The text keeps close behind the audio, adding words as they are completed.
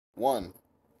One.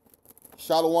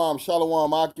 Shalom,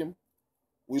 shalom, Akim.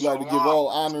 We like to give all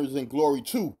honors and glory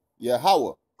to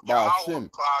Yahweh, by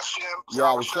Hashem,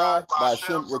 Yahweh Shai, by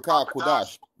Hashem, Rakah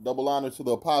Kodash. Double honor to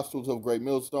the apostles of Great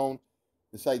Millstone,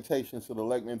 the citations to the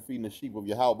elect men feeding the sheep of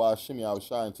Yahweh, by Hashem, Yahweh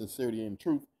Shai, in sincerity and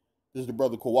truth. This is the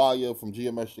brother Kawaya from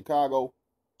GMS Chicago.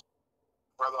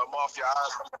 Brother Amafia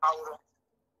from Howard.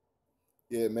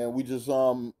 Yeah, man, we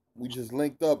just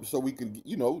linked up so we could,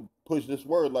 push this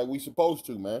word like we supposed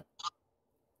to, man.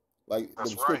 Like the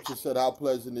scripture said, how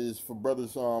pleasant it is for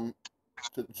brothers to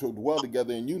dwell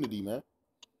together in unity, man.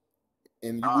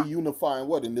 And we unifying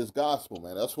what in this gospel,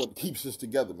 man. That's what keeps us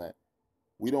together, man.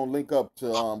 We don't link up to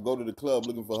go to the club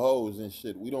looking for hoes and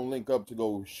shit. We don't link up to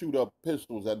go shoot up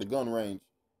pistols at the gun range.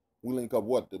 We link up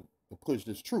what to push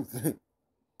this truth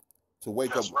to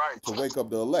wake up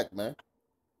the elect, man.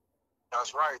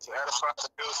 That's right. To edify the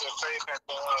bills of faith and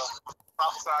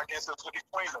prophesy against the wicked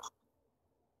kingdom.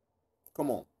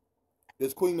 Come on.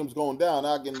 This kingdom's going down,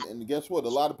 and guess what? A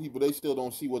lot of people, they still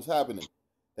don't see what's happening.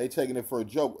 They taking it for a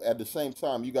joke. At the same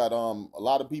time, you got a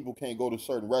lot of people can't go to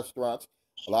certain restaurants.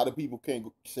 A lot of people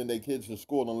can't send their kids to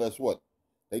school unless what?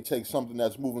 They take something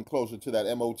that's moving closer to that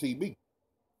MOTB.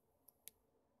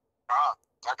 I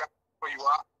got where you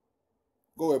are.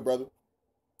 Go ahead, brother.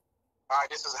 All right,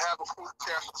 this is Habakkuk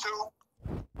chapter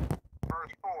 2,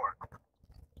 verse 4.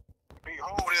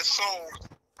 Behold, his soul,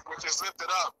 which is lifted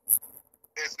up,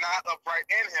 is not upright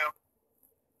in him,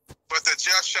 but the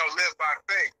just shall live by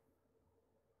faith.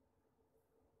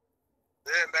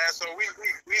 Yeah, man, so we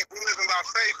living by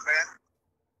faith, man.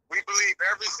 We believe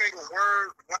every single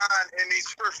word, line in these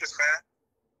scriptures, man.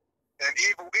 And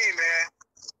evil be, man,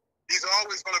 he's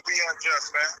always going to be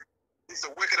unjust, man. He's the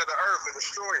wicked of the earth, the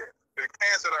destroyer, the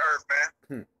cancer of the earth,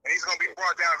 man. And he's going to be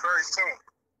brought down very soon.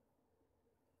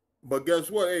 But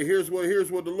guess what? Hey, here's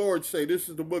what the Lord say. This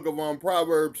is the book of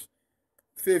Proverbs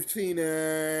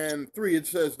 15:3. It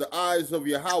says, the eyes of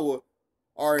Yahweh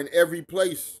are in every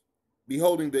place,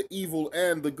 beholding the evil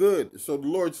and the good. So the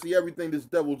Lord see everything this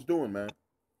devil's doing, man.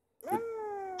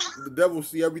 The devil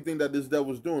see everything that this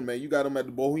devil's doing, man. You got him at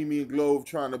the Bohemian Grove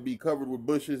trying to be covered with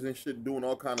bushes and shit, doing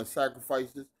all kind of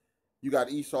sacrifices. You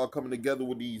got Esau coming together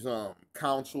with these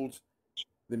councils,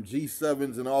 them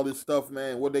G7s and all this stuff,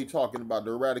 man. What they talking about?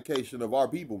 The eradication of our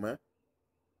people, man.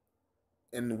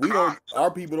 And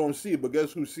our people don't see it, but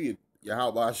guess who see it?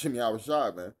 Yahweh Hashem, Yahweh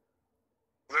Shai, man.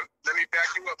 Let me back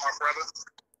you up, my brother.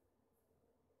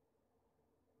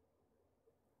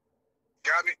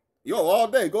 Got me? Yo, all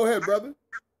day. Go ahead, brother.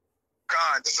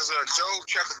 God, this is Job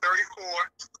chapter 34,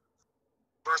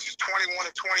 verses 21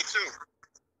 and 22.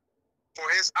 For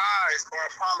his eyes are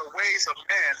upon the ways of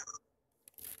men,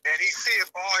 and he seeth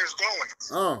all his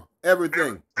goings.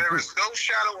 Everything. There is no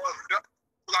shadow of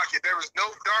there is no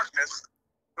darkness,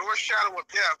 nor shadow of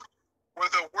death, where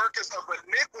the workers of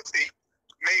iniquity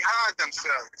may hide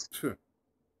themselves.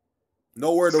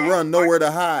 Nowhere to run, nowhere to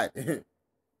hide. God,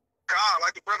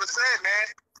 like the brother said, man,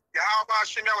 Yahweh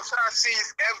Hashem Yahweh Shai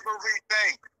sees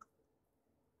everything.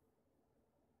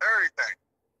 Everything.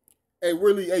 Hey,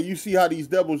 really, hey, you see how these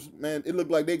devils, man, it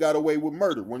looked like they got away with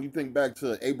murder. When you think back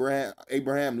to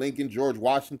Abraham Lincoln, George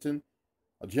Washington,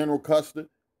 General Custer,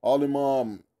 all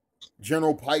them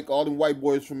General Pike, all them white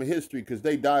boys from history, because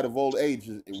they died of old age,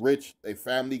 rich, their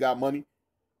family got money.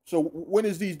 So when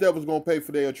is these devils going to pay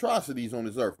for their atrocities on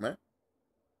this earth, man?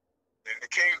 In the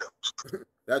kingdom.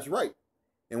 That's right.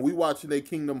 And we watching their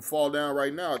kingdom fall down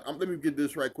right now. Let me get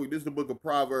this right quick. This is the book of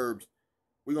Proverbs.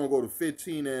 We're going to go to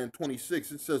 15 and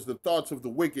 26. It says, the thoughts of the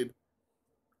wicked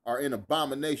are an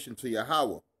abomination to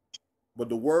Yahweh, but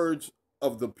the words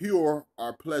of the pure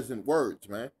are pleasant words,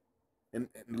 man. And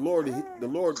the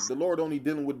Lord only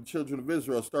dealing with the children of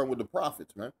Israel, starting with the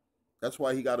prophets, man. That's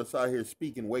why he got us out here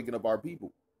speaking, waking up our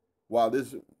people. While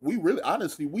we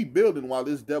building while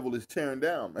this devil is tearing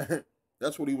down, man.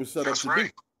 That's what he was set up to do.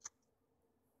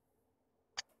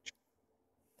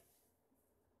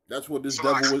 That's what this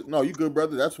devil was. No, you good,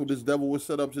 brother. That's what this devil was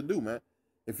set up to do, man.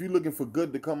 If you're looking for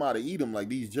good to come out of Edom, like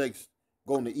these jakes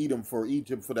going to Edom for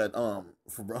Egypt for that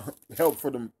for help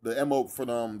for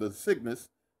the sickness,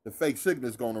 the fake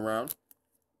sickness going around.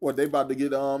 What, they about to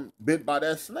get bit by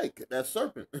that snake, that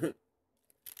serpent.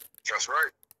 That's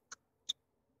right.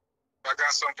 I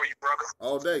got something for you, brother.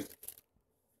 All day.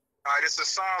 All right, this is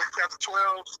Psalm chapter 12,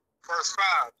 verse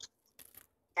 5.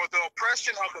 For the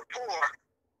oppression of the poor,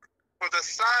 for the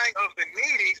sighing of the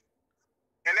needy,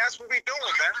 and that's what we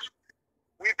doing, man.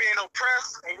 We being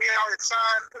oppressed, and we out here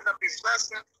sighing, putting up these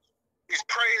lessons, these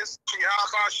prayers to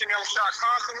Yahweh Hashem Yahweh Shai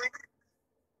constantly.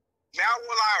 Now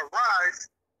will I arise,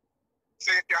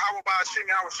 saith Yahweh Hashem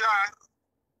Yahweh Shai,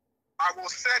 I will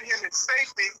set him in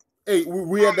safety Hey,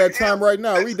 we at that time right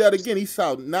now. Read that again. He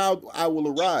said, now I will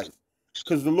arise.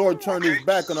 Because the Lord turned his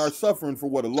back on our suffering for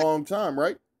what, a long time,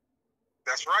 right?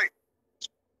 That's right.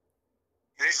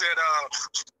 And he said,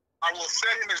 I will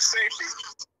set him in safety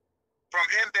from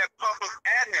him that puffeth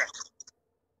at him.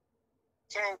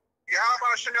 So,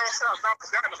 Yahweh Shem Yahweh not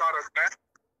forgotten about us, man.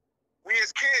 We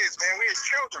as kids, man. We as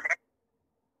children, man.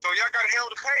 So y'all got hell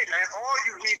to pay, man. All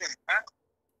you heathens, man.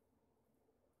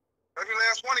 Every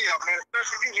last one of y'all, man.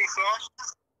 Especially you, Esau.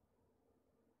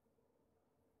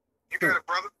 You got it,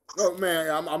 brother. Oh, man,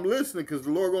 I'm listening because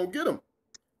the Lord gonna get him.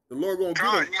 The Lord gonna get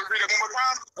him. You want to read it one more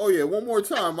time? Oh, yeah, one more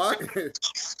time, Mike. All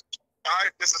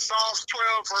right, this is Psalms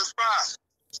 12, verse 5.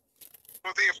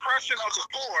 For the oppression of the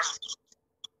poor,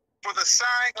 for the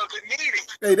sighing of the needy.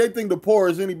 Hey, they think the poor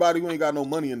is anybody who ain't got no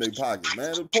money in their pocket,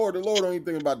 man. The poor, the Lord don't even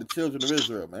think about the children of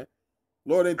Israel, man.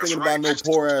 Lord ain't thinking about no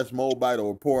poor-ass Moabite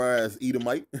or poor-ass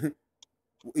Edomite.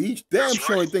 He's damn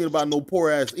sure ain't thinking about no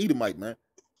poor-ass Edomite, man.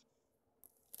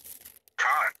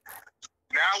 God.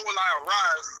 Now will I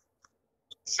arise,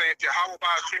 saith Yahweh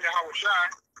Ba'ashem Yahweh Shai.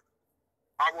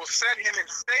 I will set him in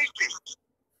safety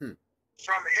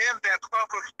from him that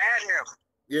puffeth at him.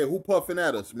 Yeah, who puffing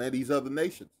at us, man? These other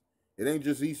nations. It ain't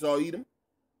just Esau, Edom.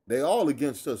 They all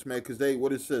against us, man, because they,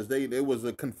 what it says, they was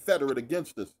a confederate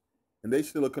against us. And they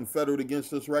still a confederate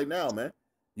against us right now, man.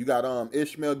 You got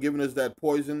Ishmael giving us that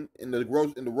poison in the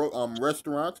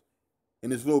restaurants, in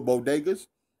his little bodegas.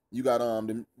 You got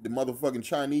the motherfucking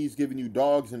Chinese giving you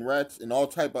dogs and rats and all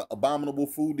type of abominable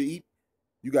food to eat.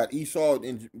 You got Esau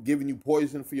and giving you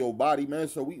poison for your body, man.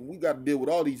 So we got to deal with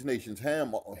all these nations.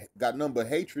 Ham got nothing but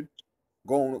hatred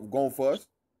going for us.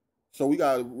 So we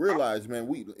got to realize, man,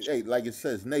 hey, like it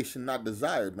says, nation not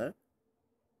desired, man.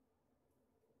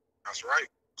 That's right.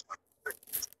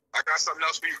 I got something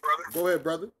else for you, brother. Go ahead,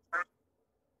 brother.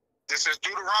 This is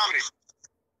Deuteronomy,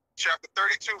 chapter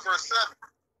 32, verse 7.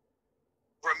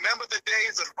 Remember the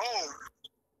days of old.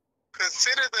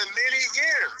 Consider the many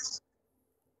years.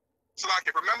 So, like,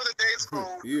 remember the days of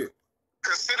old. Yeah.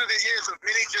 Consider the years of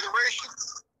many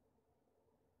generations.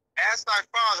 Ask thy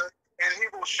father, and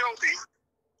he will show thee,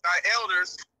 thy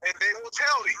elders, and they will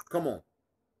tell thee. Come on.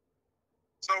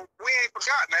 So we ain't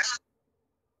forgot, man.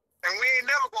 And we ain't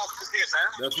never gonna forget,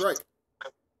 man. That's right.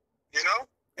 You know?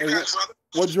 Hey,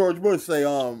 what George Bush say?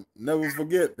 Never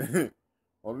forget.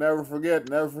 Or never forget,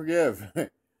 never forgive.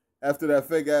 After that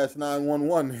fake ass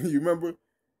 911, you remember?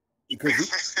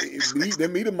 Because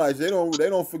them Edomites, they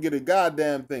don't forget a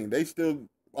goddamn thing. They still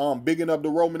bigging up the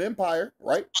Roman Empire,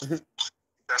 right?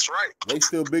 That's right. They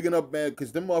still bigging up, man,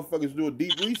 because them motherfuckers do a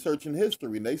deep research in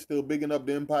history, and they still bigging up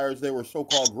the empires they were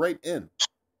so-called great in.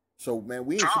 So, man,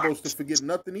 we ain't supposed to forget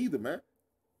nothing either, man.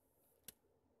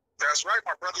 That's right,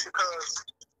 my brother, because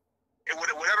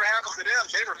whatever happens to them,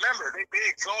 they remember. They be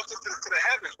exalted to the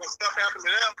heavens when stuff happens to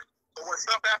them. But when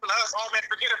stuff happened to us, oh, man,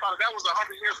 forget about it. That was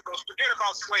 100 years ago. Forget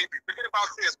about slavery. Forget about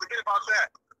this. Forget about that.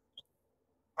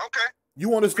 Okay. You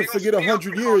want us to forget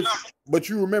 100 years, but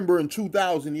you remember in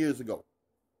 2,000 years ago.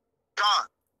 Gone.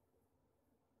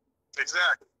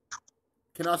 Exactly.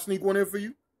 Can I sneak one in for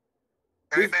you?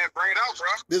 Hey, man, bring it out, bro.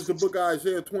 This is the book of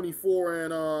Isaiah 24,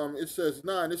 and it says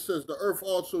 9. It says, the earth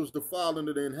also is defiled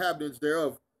under the inhabitants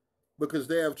thereof, because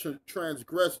they have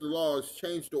transgressed the laws,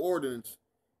 changed the ordinance,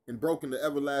 and broken the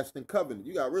everlasting covenant.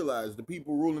 You got to realize, the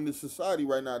people ruling this society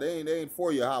right now, they ain't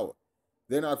for Yahweh.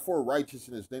 They're not for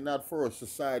righteousness. They're not for a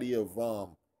society of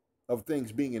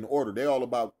things being in order. They're all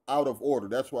about out of order.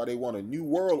 That's why they want a new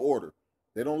world order.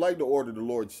 They don't like the order the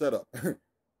Lord set up.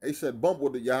 They said bump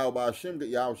with the Yahweh Hashem,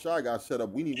 Yahweh Shai got set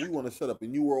up. We want to set up a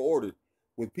new world order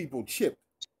with people chipped,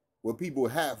 with people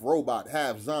half robot,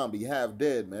 half zombie, half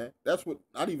dead, man. That's what,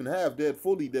 not even half dead,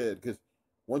 fully dead. Because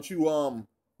once you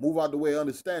move out the way of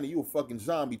understanding, you a fucking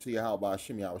zombie to Yahweh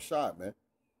Hashem, Yahweh Shai, man.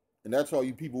 And that's all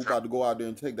you people who about to go out there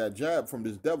and take that jab from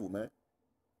this devil, man.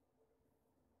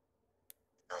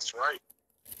 That's right.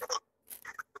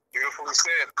 Beautifully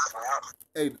said.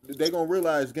 Hey, they gonna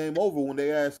realize game over when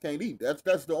they ass can't eat. That's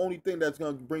the only thing that's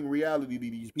gonna bring reality to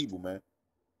these people, man.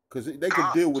 Because they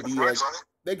could deal with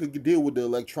the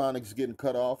electronics getting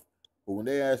cut off, but when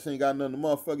they ass ain't got nothing to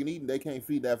motherfucking eating, they can't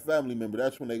feed that family member.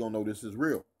 That's when they gonna know this is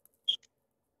real.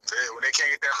 Yeah, when they can't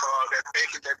get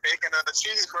that bacon or the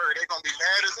cheeseburger, they gonna be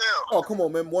mad as hell. Oh, come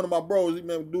on, man. One of my bros,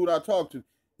 man, dude I talked to.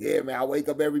 Yeah, man, I wake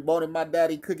up every morning, my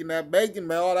daddy cooking that bacon,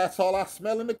 man. Oh, that's all I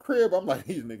smell in the crib. I'm like,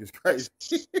 these niggas crazy.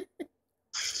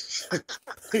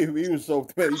 he was so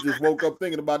mad. He just woke up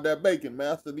thinking about that bacon,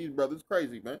 man. I said, these brothers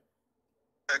crazy, man.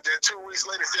 And then 2 weeks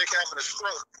later, Jake having a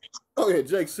stroke. Oh, yeah,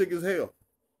 Jake's sick as hell.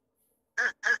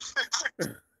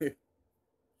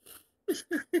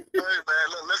 man,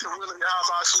 look, let the will of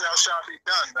Yahweh shall be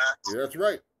done, man. Yeah, that's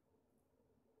right.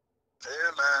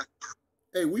 Yeah, man.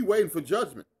 Hey, we waiting for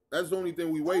judgment. That's the only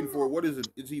thing we waiting for. What is it?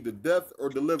 It's either death or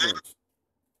deliverance.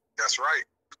 That's right.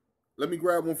 Let me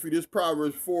grab one for you. This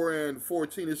Proverbs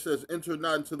 4:14. It says, "Enter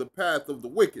not into the path of the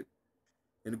wicked,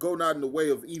 and go not in the way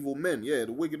of evil men." Yeah,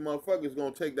 the wicked motherfuckers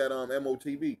gonna take that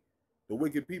MOTB. The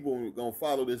wicked people are gonna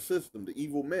follow this system. The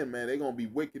evil men, man, they gonna be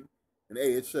wicked. And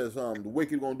hey, it says the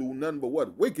wicked gonna do nothing but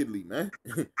what? Wickedly, man.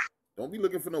 Don't be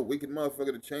looking for no wicked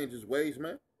motherfucker to change his ways,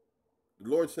 man. The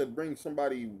Lord said, bring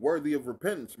somebody worthy of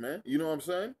repentance, man. You know what I'm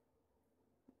saying?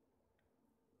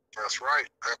 That's right.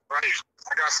 That's right.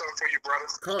 I got something for you, brother.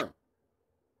 Come.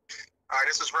 All right,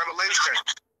 this is Revelation,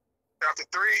 chapter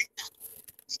 3,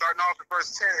 starting off at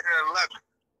verse 10 and 11.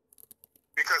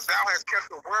 Because thou hast kept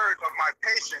the word of my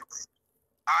patience,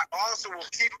 I also will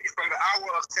keep thee from the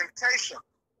hour of temptation,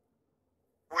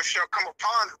 which shall come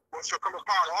upon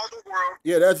all the world.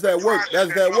 Yeah, that's that work.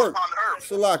 That's that work.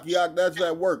 Salaki, that's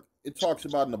that work. It talks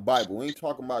about in the Bible. We ain't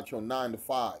talking about your 9 to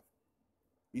 5.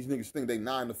 These niggas think they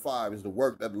 9 to 5 is the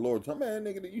work that the Lord told. Man,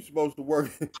 nigga, you supposed to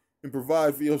work and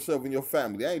provide for yourself and your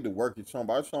family. That ain't the work you're talking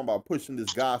about. I'm talking about pushing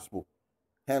this gospel,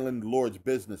 handling the Lord's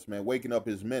business, man, waking up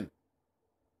his men.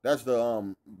 That's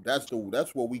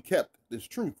what we kept, this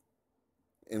truth.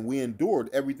 And we endured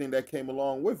everything that came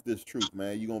along with this truth,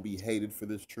 man. You're gonna be hated for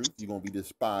this truth. You're gonna be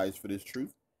despised for this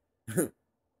truth.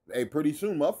 Hey, pretty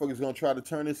soon, motherfuckers gonna try to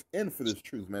turn this in for this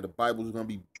truth, man. The Bible's gonna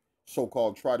be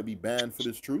so-called try to be banned for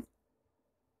this truth.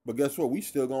 But guess what? We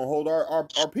still gonna hold our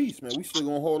peace, man. We still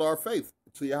gonna hold our faith.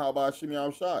 See how about Shimmy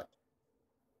outside?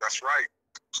 That's right.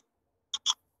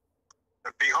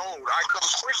 And behold, I come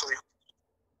quickly.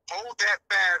 Hold that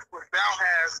fast, which thou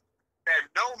hast, that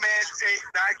no man take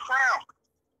thy crown.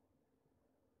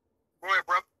 Go ahead,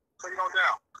 brother. Take it on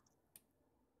down.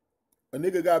 A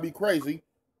nigga gotta be crazy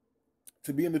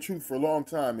to be in the truth for a long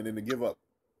time and then to give up.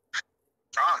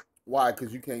 Why?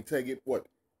 Because you can't take it. What?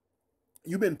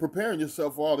 You've been preparing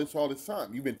yourself for all this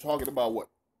time. You've been talking about what?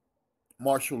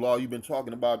 Martial law. You've been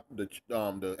talking about the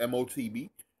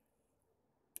MOTB.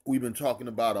 We've been talking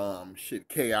about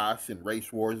chaos and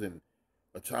race wars and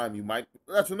a time you might.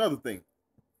 That's another thing.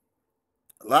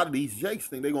 A lot of these Jakes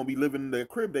think they're gonna be living in their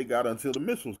crib they got until the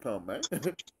missiles come, man.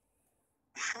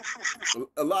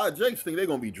 A lot of Jakes think they're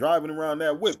gonna be driving around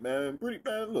that whip, man. Pretty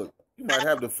man, look, you might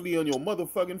have to flee on your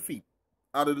motherfucking feet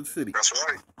out of the city. That's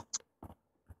right.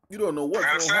 You don't know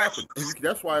what's gonna happen.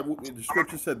 That's why the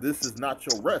scripture said this is not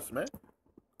your rest, man.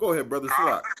 Go ahead, brother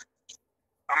Salat.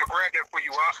 I'm gonna grab that for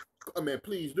you, Oh, man,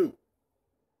 please do.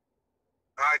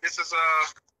 All right, this is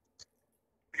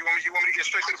You want me to get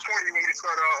straight to the point? Or you want me to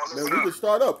start man, we can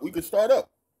start up. We can start up.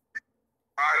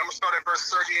 All right, I'm gonna start at verse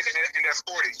 30 and that's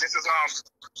 40. This is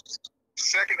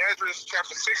 2nd Ezra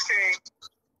chapter 16,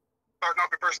 starting off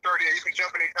at verse 30. You can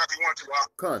jump in anytime you want to.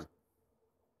 Con.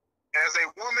 As a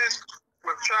woman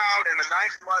with child in the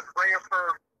 9th month bringeth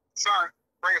forth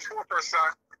her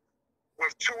son,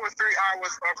 with 2 or 3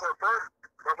 hours of her birth,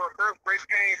 great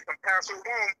pains compass her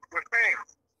womb with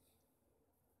pains.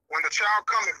 When the child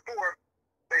cometh forth,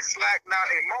 they slack not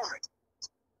a moment.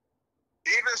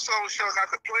 Even so shall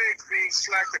not the plagues be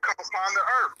slack to come upon the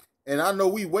earth. And I know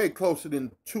we way closer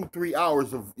than 2-3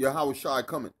 hours of Yahweh Shai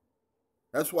coming.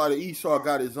 That's why the Esau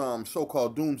got his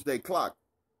so-called doomsday clock.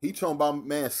 He talking about,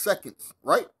 man, seconds,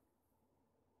 right?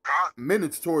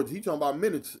 Minutes towards, he talking about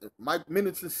minutes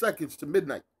and seconds to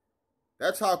midnight.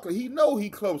 That's how he know he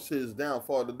close to his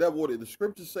downfall. The devil, the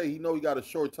scriptures say he know he got a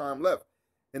short time left.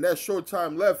 And that short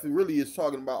time left, it really is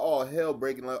talking about all hell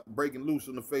breaking loose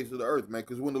on the face of the earth, man.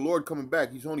 Because when the Lord coming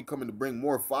back, he's only coming to bring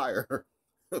more fire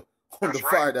on the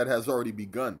fire that has already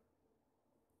begun.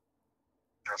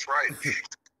 That's right.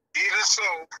 Even so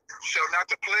shall not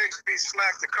the plagues be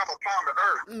slack to come upon the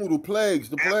earth. Ooh, the plagues,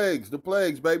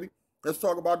 baby. Let's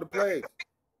talk about the plagues.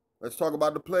 Let's talk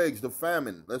about the plagues, the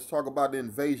famine. Let's talk about the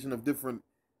invasion of different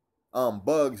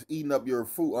bugs eating up your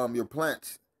food, your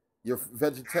plants, your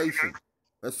vegetation.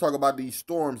 Let's talk about these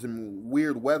storms and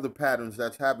weird weather patterns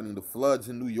that's happening. The floods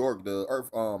in New York, the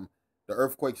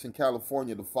earthquakes in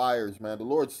California, the fires, man. The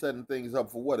Lord's setting things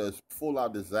up for what? A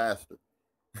full-out disaster.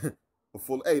 The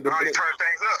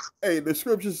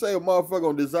scriptures say a motherfucker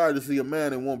gonna desire to see a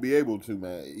man and won't be able to,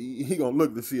 man. He gonna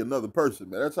look to see another person,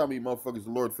 man. That's how many motherfuckers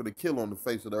the Lord finna kill on the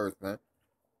face of the earth, man.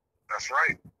 That's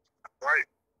right. That's right.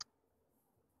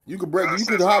 You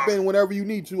can hop in whenever you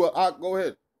need to. Go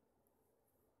ahead.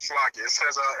 It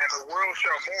says, and the world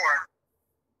shall mourn,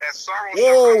 and sorrow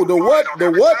shall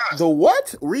come. The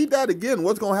what? Read that again.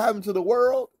 What's gonna happen to the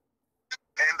world?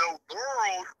 And the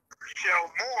world shall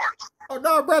mourn. Oh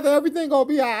no, brother, everything gonna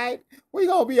be all right. We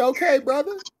gonna be okay,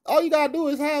 brother. All you gotta do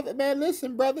is have it, man.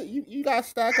 Listen, brother, you gotta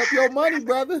stack up your money,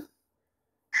 brother.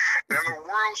 And the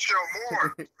world shall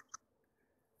mourn,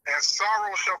 and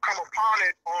sorrow shall come upon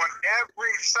it on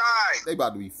every side. They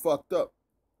about to be fucked up.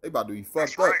 They about to be fucked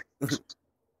That's right. up.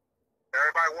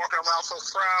 Everybody walking around so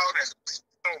proud and so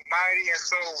mighty and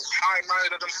so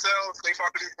high-minded of themselves, they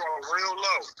about to be brought real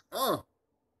low.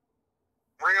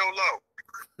 Real low.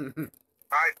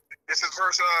 Right? This is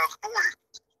verse 40.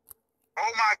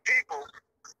 Oh, my people,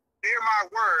 hear my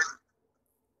word.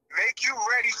 Make you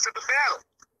ready to the battle.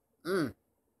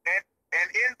 And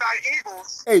in thy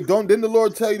evils. Hey, didn't the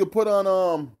Lord tell you to put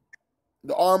on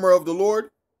the armor of the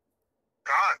Lord?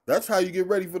 God. That's how you get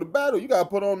ready for the battle. You gotta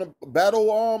put on the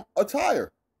battle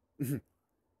attire. God.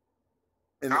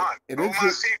 And oh, it's my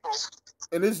just, people.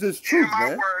 And it's just Hear truth, my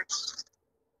man. words.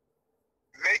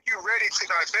 Make you ready to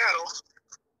thy battle.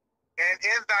 And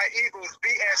in thy evils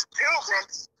be as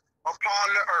pilgrims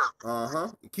upon the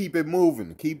earth. Keep it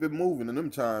moving. Keep it moving in them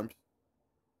times.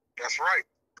 That's right.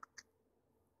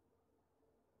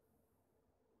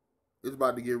 It's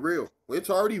about to get real.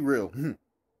 It's already real.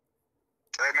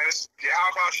 Hey, man, how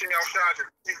about Shea Al-Shadr?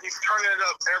 He's turning it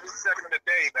up every second of the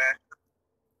day, man.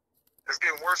 It's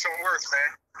getting worse and worse,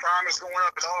 man. Crime is going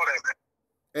up and all that, man.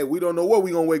 Hey, we don't know what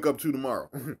we're going to wake up to tomorrow.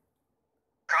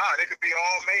 God, it could be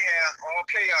all mayhem, all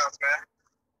chaos, man.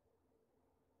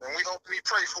 And we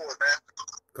pray for it,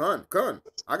 man. Con.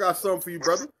 I got something for you,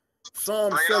 brother.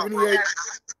 Psalm 78,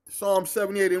 Psalm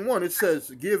 78 and 1, it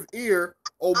says, give ear,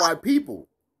 O my people,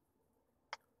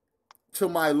 to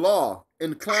my law.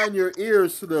 Incline your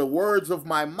ears to the words of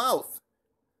my mouth.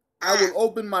 I will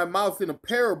open my mouth in a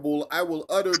parable. I will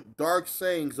utter dark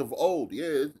sayings of old.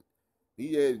 Yeah,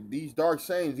 these dark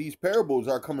sayings, these parables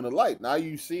are coming to light. Now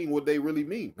you seeing what they really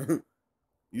mean.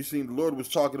 You seen the Lord was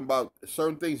talking about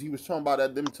certain things he was talking about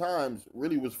at them times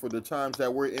really was for the times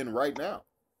that we're in right now.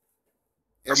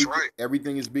 That's right.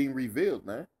 Everything is being revealed,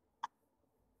 man.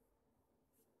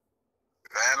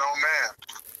 Man, oh man.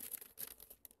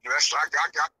 Yes, I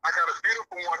got a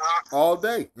beautiful one, huh? All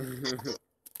day. I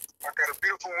got a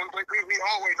beautiful one. We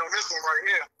always on this one right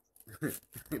here.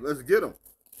 Let's get them.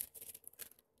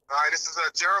 All right, this is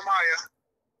Jeremiah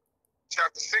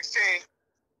chapter 16,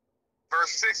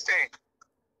 verse 16.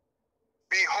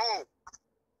 Behold,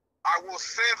 I will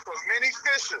send for many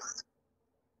fishes.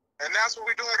 And that's what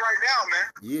we're doing right now,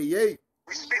 man. Yeah.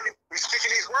 We speaking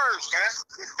these words, man.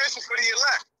 We fishing for the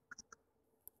elect.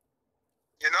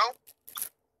 You know?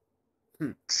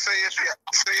 Say it's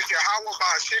Yahweh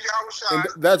Ba'ashem Yahweh Shai. And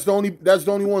that's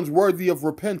the only ones worthy of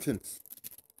repentance.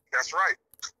 That's right.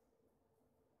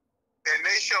 And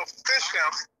they shall fish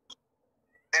them,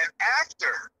 and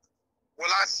after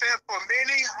will I send for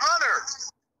many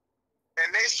hunters,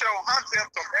 and they shall hunt them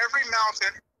from every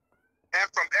mountain and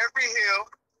from every hill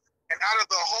and out of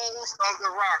the holes of the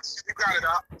rocks. You got it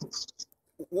out.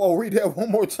 Whoa, read that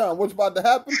one more time. What's about to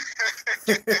happen?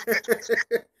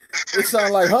 It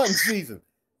sounds like hunting season.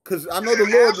 Because I know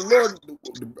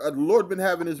the Lord been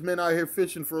having his men out here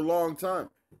fishing for a long time.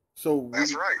 So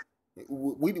that's right.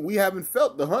 We haven't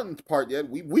felt the hunting part yet.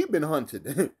 We've been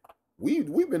hunted.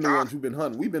 we've been the ones who've been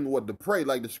hunted. We've been the prey,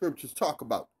 like the scriptures talk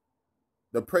about.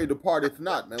 The prey departeth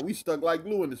not, man. We stuck like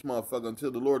glue in this motherfucker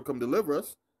until the Lord come deliver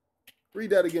us.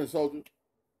 Read that again, soldier. And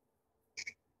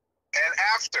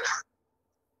after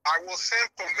I will send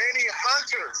for many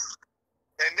hunters,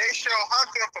 and they shall hunt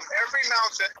them from every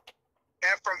mountain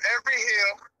and from every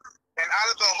hill and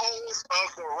out of the holes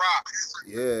of the rocks.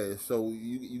 Yeah, so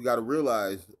you got to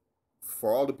realize,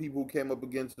 for all the people who came up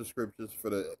against the scriptures, for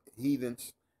the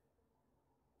heathens,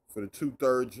 for the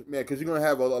 2/3, man, because you're going to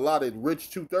have a lot of rich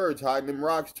 2/3 hiding them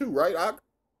rocks too, right, Ak?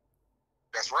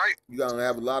 That's right. You're going to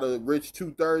have a lot of rich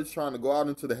 2/3 trying to go out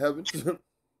into the heavens,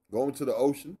 go into the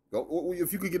ocean.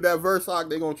 If you could get that verse, Ak,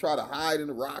 they're going to try to hide in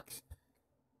the rocks.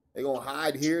 They're going to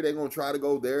hide here. They're going to try to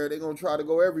go there. They're going to try to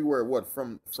go everywhere. What?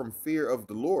 From fear of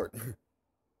the Lord.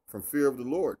 From fear of the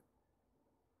Lord.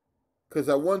 Because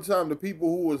at one time, the people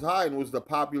who was hiding was the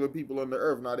popular people on the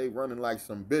earth. Now they running like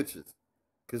some bitches.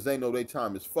 Because they know their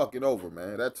time is fucking over,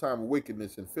 man. That time of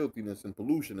wickedness and filthiness and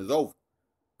pollution is over.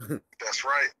 That's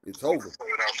right. It's over.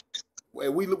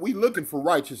 We looking for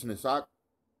righteousness, Ak.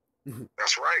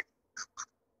 That's right.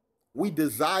 We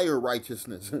desire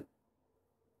righteousness.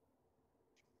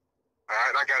 All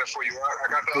right, I got it for you. I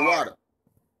got the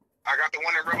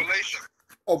one in Revelation.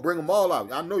 Oh, bring them all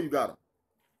out. I know you got them.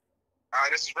 All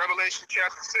right, this is Revelation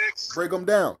chapter 6. Break them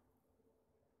down.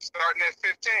 Starting at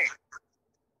 15.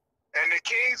 And the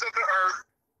kings of the earth,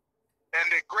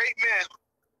 and the great men,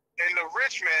 and the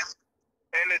rich men,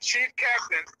 and the chief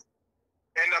captain,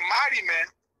 and the mighty men,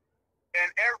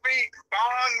 and every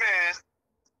bondman,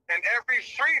 and every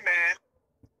free man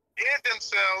hid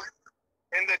themselves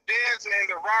in the dens and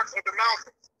the rocks of the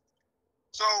mountains.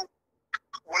 So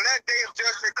when that day of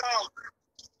judgment comes,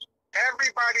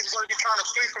 everybody's going to be trying to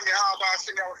flee from Yahweh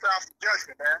Hashem Yahweh from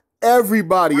judgment, man.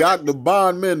 Everybody, the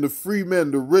bondmen, the free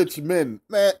men, the rich men,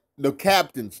 man, the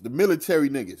captains, the military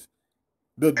niggas.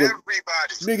 Everybody.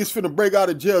 Niggas finna break out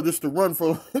of jail just to run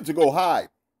to go hide.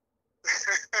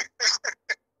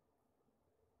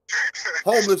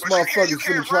 Homeless motherfuckers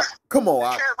finna try. Come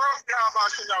on,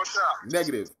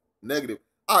 Negative.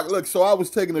 All right, look, so I was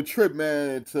taking a trip,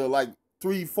 man, to like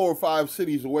 3, 4, 5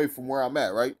 cities away from where I'm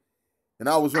at, right? And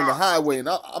I was on the highway, and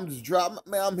I'm just driving,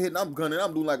 man, I'm gunning,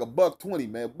 I'm doing like $120,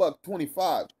 man,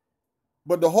 $125.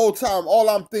 But the whole time, all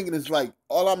I'm thinking is like,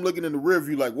 all I'm looking in the rear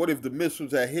view, like, what if the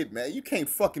missiles had hit, man? You can't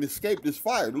fucking escape this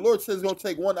fire. The Lord says it's gonna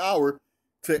take 1 hour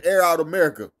to air out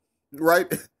America,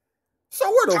 right? So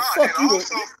where the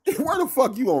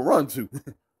fuck you gonna run to?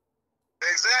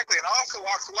 Exactly, and also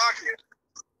Wachalakia,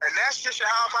 and that's just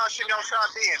how about Hashem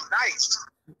being nice.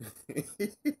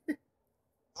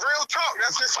 Real talk,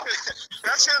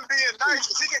 that's him being nice,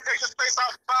 because he can take this place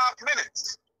out in 5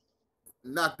 minutes.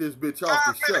 Knock this bitch off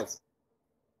the shelf.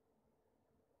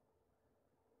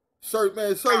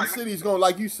 Certain cities gonna,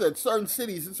 like you said, certain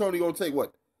cities, it's only gonna take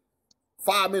what?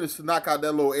 5 minutes to knock out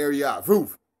that little area out.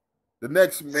 Roof. The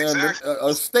next, man, exactly.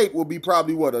 A state will be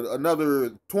probably what,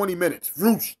 another 20 minutes.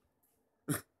 Roof.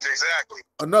 Exactly.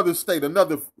 Another state,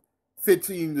 another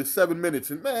 15 to 7 minutes.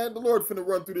 And man, the Lord finna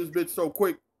run through this bitch so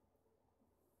quick.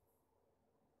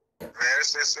 Man,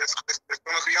 it's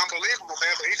gonna be unbelievable,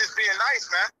 man. But he's just being nice,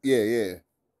 man. Yeah.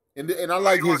 And I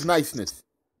like his niceness.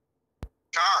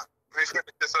 This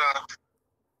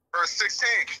verse 16.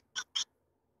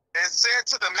 And said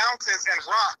to the mountains and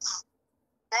rocks,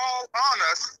 fall on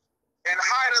us and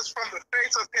hide us from the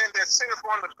face of him that sitteth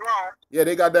on the throne. Yeah,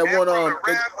 they got that one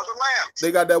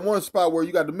they got that one spot where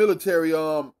you got the military,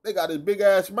 they got this big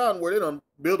ass mountain where they done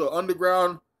build an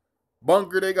underground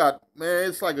bunker. They got, man,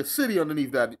 it's like a city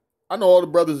underneath that. I know all the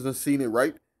brothers have seen it,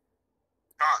 right?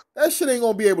 That shit ain't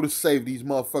gonna be able to save these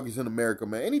motherfuckers in America,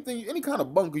 man. Any kind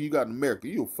of bunker you got in America,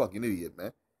 you a fucking idiot,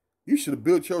 man. You should have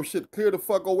built your shit clear the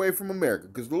fuck away from America,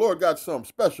 because the Lord got something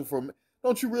special for me.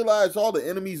 Don't you realize all the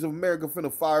enemies of America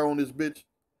finna fire on this bitch?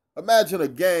 Imagine a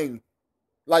gang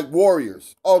like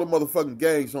Warriors. All the motherfucking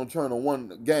gangs don't turn on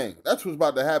one gang. That's what's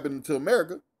about to happen to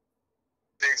America.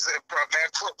 Beautiful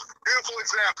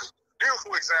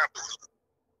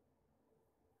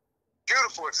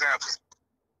example.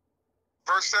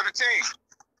 Verse 17.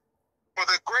 For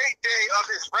the great day of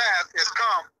his wrath is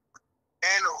come,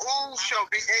 and who shall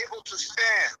be able to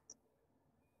stand?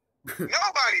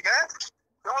 Nobody, man.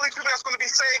 The only people that's going to be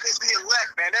saved is the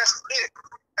elect, man. That's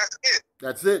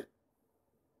it.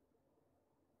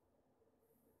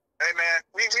 Hey, man,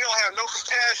 we don't have no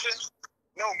compassion,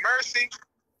 no mercy,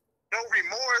 no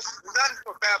remorse, nothing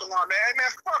for Babylon, man. Hey,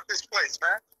 man, fuck this place,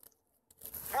 man.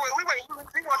 We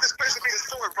want this place to be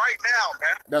destroyed right now,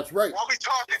 man. That's right. While we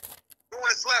talking, doing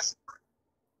this lesson.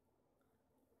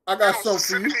 I got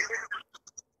something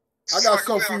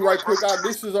for you right quick.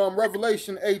 This is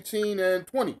Revelation 18 and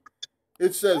 20.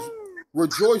 It says,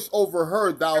 rejoice over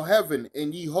her, thou heaven,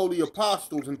 and ye holy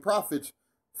apostles and prophets,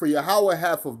 for Yahweh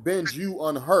hath avenged you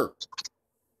on her.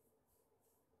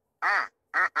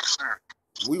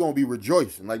 We're going to be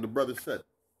rejoicing, like the brother said.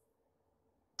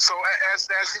 So, as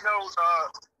you know,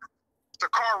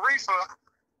 Sakar Rifa,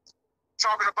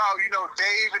 talking about,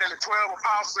 David and the 12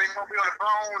 apostles, they going to be on the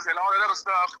thrones and all that other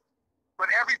stuff, but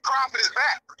every prophet is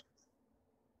back.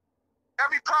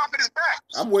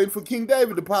 I'm waiting for King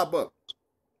David to pop up.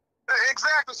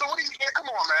 Exactly. So come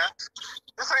on, man.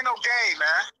 This ain't no game,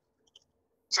 man.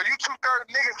 So you 2/3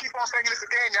 niggas keep on thinking it's a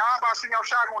game. Y'all about to see your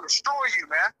shot going to destroy you,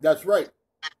 man. That's right.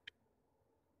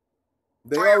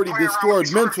 They already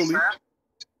destroyed mentally.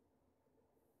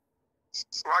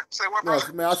 So I say what, brother?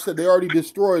 No, man, I said they already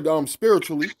destroyed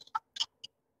spiritually.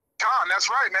 That's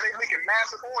right, man. They leaking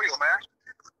massive oil, man.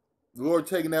 The Lord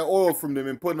taking that oil from them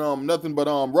and putting nothing but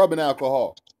rubbing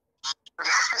alcohol.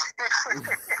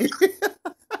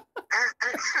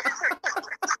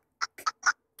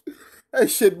 That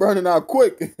shit burning out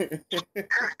quick.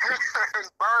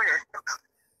 It's burning.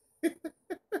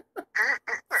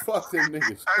 Fuck them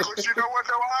niggas. Hey, but you know what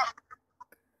though, Hop?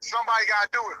 Somebody gotta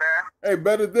do it, man. Hey,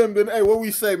 better them than, hey, what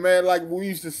we say, man, like we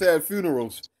used to say at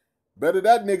funerals. Better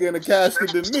that nigga in the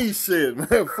casket than me, shit, man.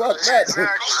 Fuck that.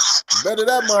 Exactly. Better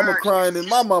that mama crying than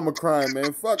my mama crying,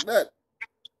 man. Fuck that.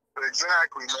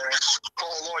 Exactly, man.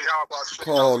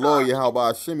 Call Lord Yahweh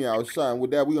Hashem Yahweh Shine.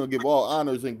 With that, we're going to give all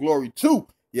honors and glory to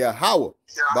Yahweh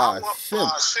by Hashem.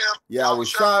 Yahweh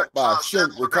Shai by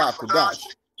Hashem Rakah Kodash.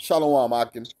 Shalom,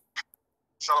 Akin.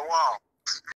 Shalom.